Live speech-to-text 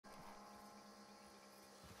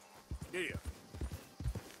Here.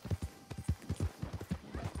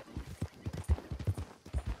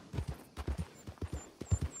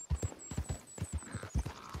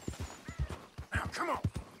 Now, come on.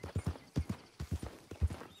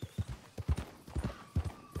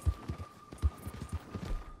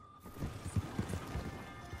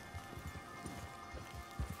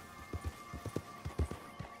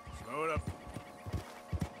 Slow it up.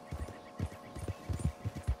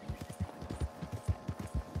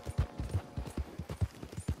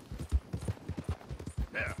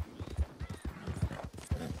 There.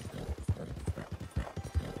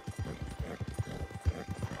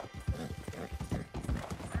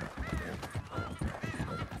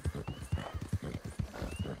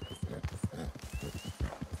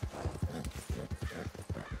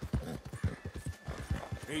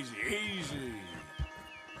 Easy, easy.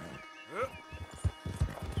 Up.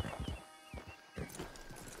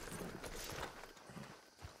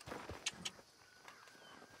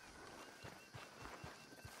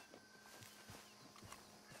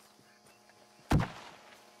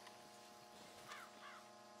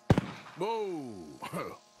 Whoa,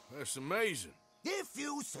 that's amazing. If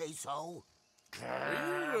you say so.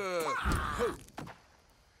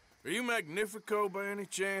 Are you Magnifico by any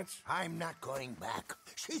chance? I'm not going back.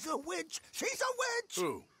 She's a witch. She's a witch.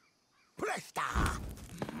 Who? Presta.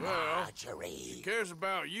 Well, Marjorie. she cares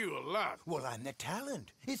about you a lot. Well, I'm the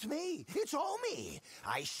talent. It's me. It's all me.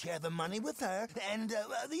 I share the money with her, and,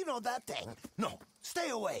 you know, that thing. No, stay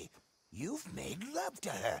away. You've made love to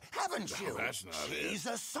her, haven't you? No, that's not it. She's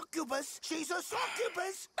a succubus. She's a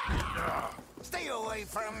succubus. Stay away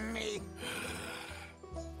from me.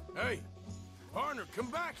 Hey, partner,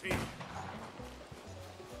 come back here.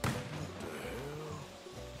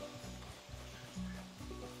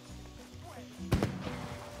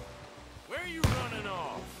 Where are you running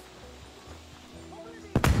off?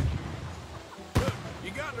 Look,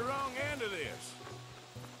 you got the wrong end of this.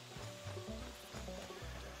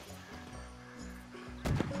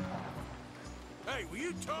 Hey, will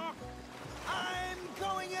you talk? I'm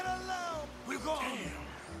going it alone. We're going.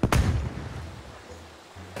 Damn.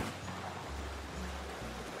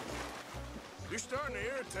 You're starting to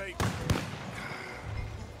irritate me.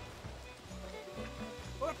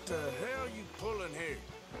 What the hell you pulling here?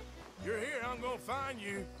 You're here, I'm gonna find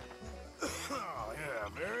you. Oh, yeah,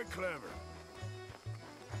 very clever.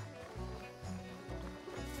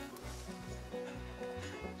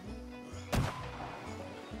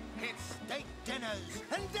 It's steak dinners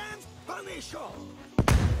and dance bunny show.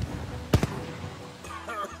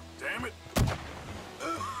 Damn it.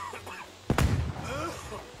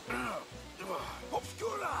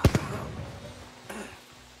 Obscura.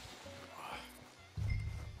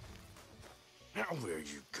 Now where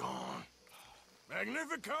you gone?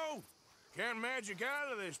 Magnifico! Can't magic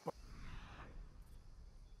out of this.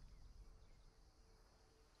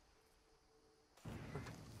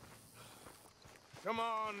 Come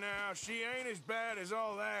on now, she ain't as bad as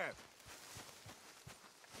all that.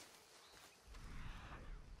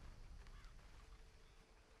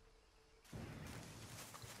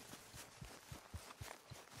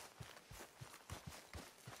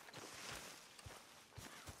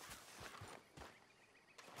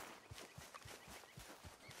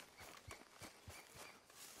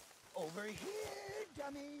 Over here,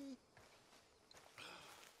 dummy.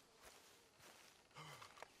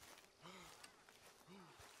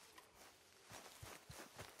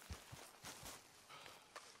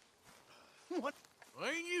 What?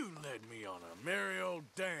 Well, you led me on a merry old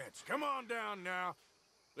dance. Come on down now.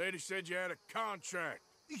 Lady said you had a contract.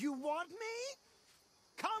 You want me?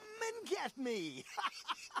 Come and get me.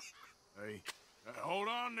 Hey, hold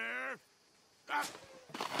on there. Ah,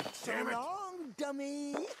 damn it. So long,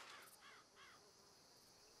 dummy.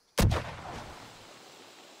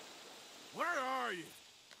 Where are you?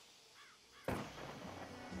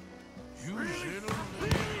 You little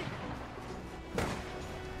lady.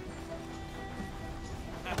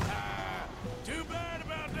 Too bad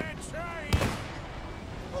about that train.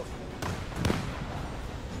 Oh.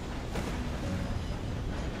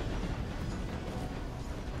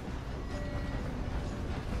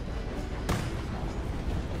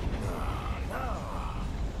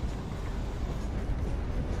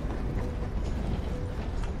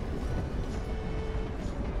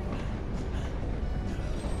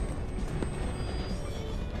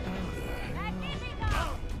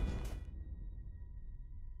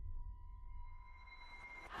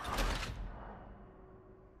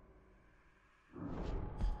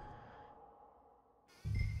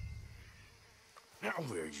 Now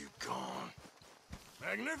where you gone?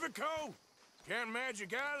 Magnifico! Can't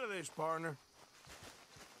magic out of this, partner.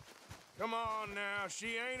 Come on now, she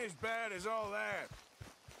ain't as bad as all that.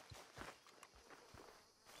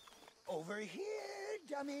 Over here,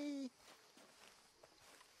 dummy.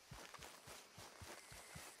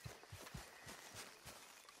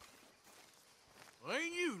 Well,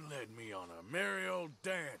 ain't you led me on a merry old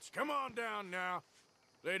dance. Come on down now.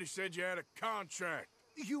 Lady said you had a contract.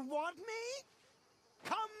 You want me?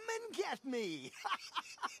 Come and get me.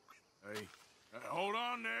 Hey, hold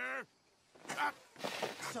on there. Ah,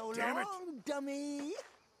 So damn it. long, dummy.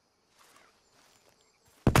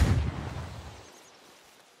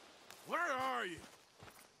 Where are you?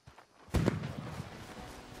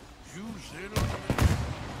 You little...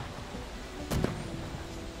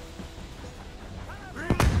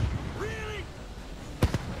 Really? Really?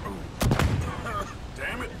 Oh.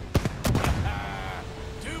 Damn it.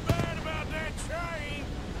 Too bad about that train.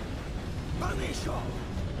 Bunny show.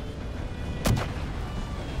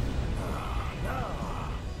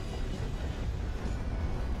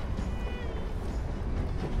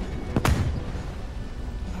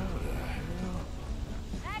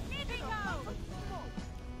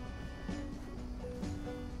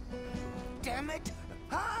 Damn it!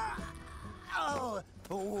 Ah! Oh,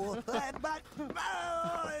 but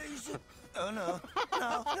oh no, no,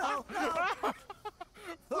 no, no!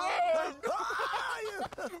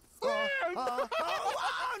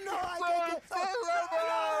 No, I can't.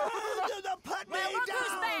 Put me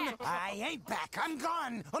down! I ain't back. I'm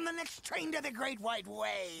gone on the next train to the Great White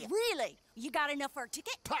Way. Really? You got enough for a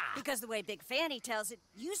ticket? Pah! Because the way Big Fanny tells it,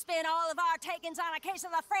 you spent all of our takings on a case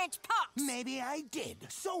of the French pox. Maybe I did.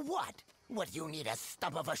 So what? What do you need a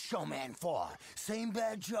stump of a showman for? Same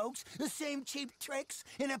bad jokes? The same cheap tricks?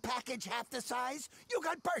 In a package half the size? You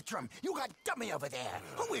got Bertram. You got Dummy over there.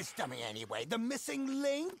 Who is Dummy anyway? The missing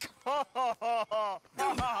link? Shut up,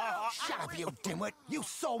 you dimwit. You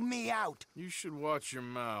sold me out. You should watch your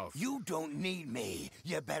mouth. You don't need me.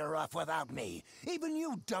 You're better off without me. Even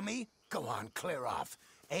you, Dummy. Go on, clear off.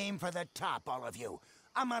 Aim for the top, all of you.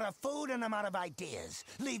 I'm out of food and I'm out of ideas.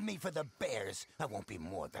 Leave me for the bears. I won't be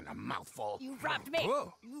more than a mouthful. You robbed me.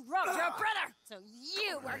 Whoa. You robbed your brother. So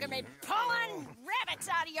you are going to be pulling rabbits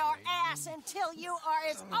out of your ass until you are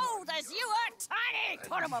as old as you are tiny.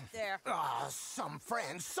 Put them up there. Ah, some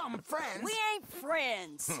friends. We ain't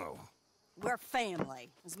friends. Oh, We're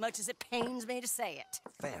family, as much as it pains me to say it.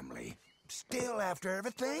 family. Still after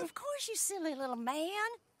everything? Of course, you silly little man.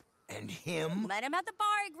 And him? Let him at the bar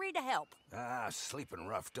agree to help. Ah, sleeping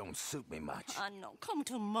rough don't suit me much. I know. Come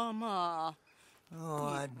to Mama. Oh,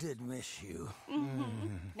 I did miss you.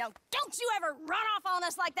 Now, don't you ever run off on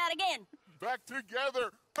us like that again. Back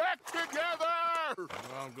together! Back together! Well,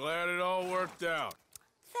 I'm glad it all worked out.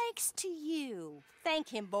 Thanks to you. Thank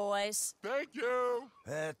him, boys. Thank you!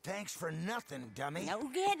 Thanks for nothing, Dummy. No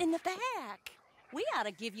get in the back. We ought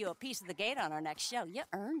to give you a piece of the gate on our next show. You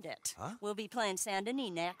earned it. Huh? We'll be playing Saint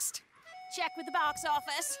Denis next. Check with the box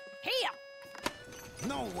office. Here!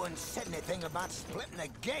 No one said anything about splitting the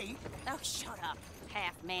gate. Oh, shut up.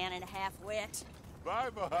 Half man and half wit.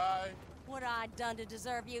 Bye-bye! What I done to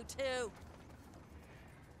deserve you, too?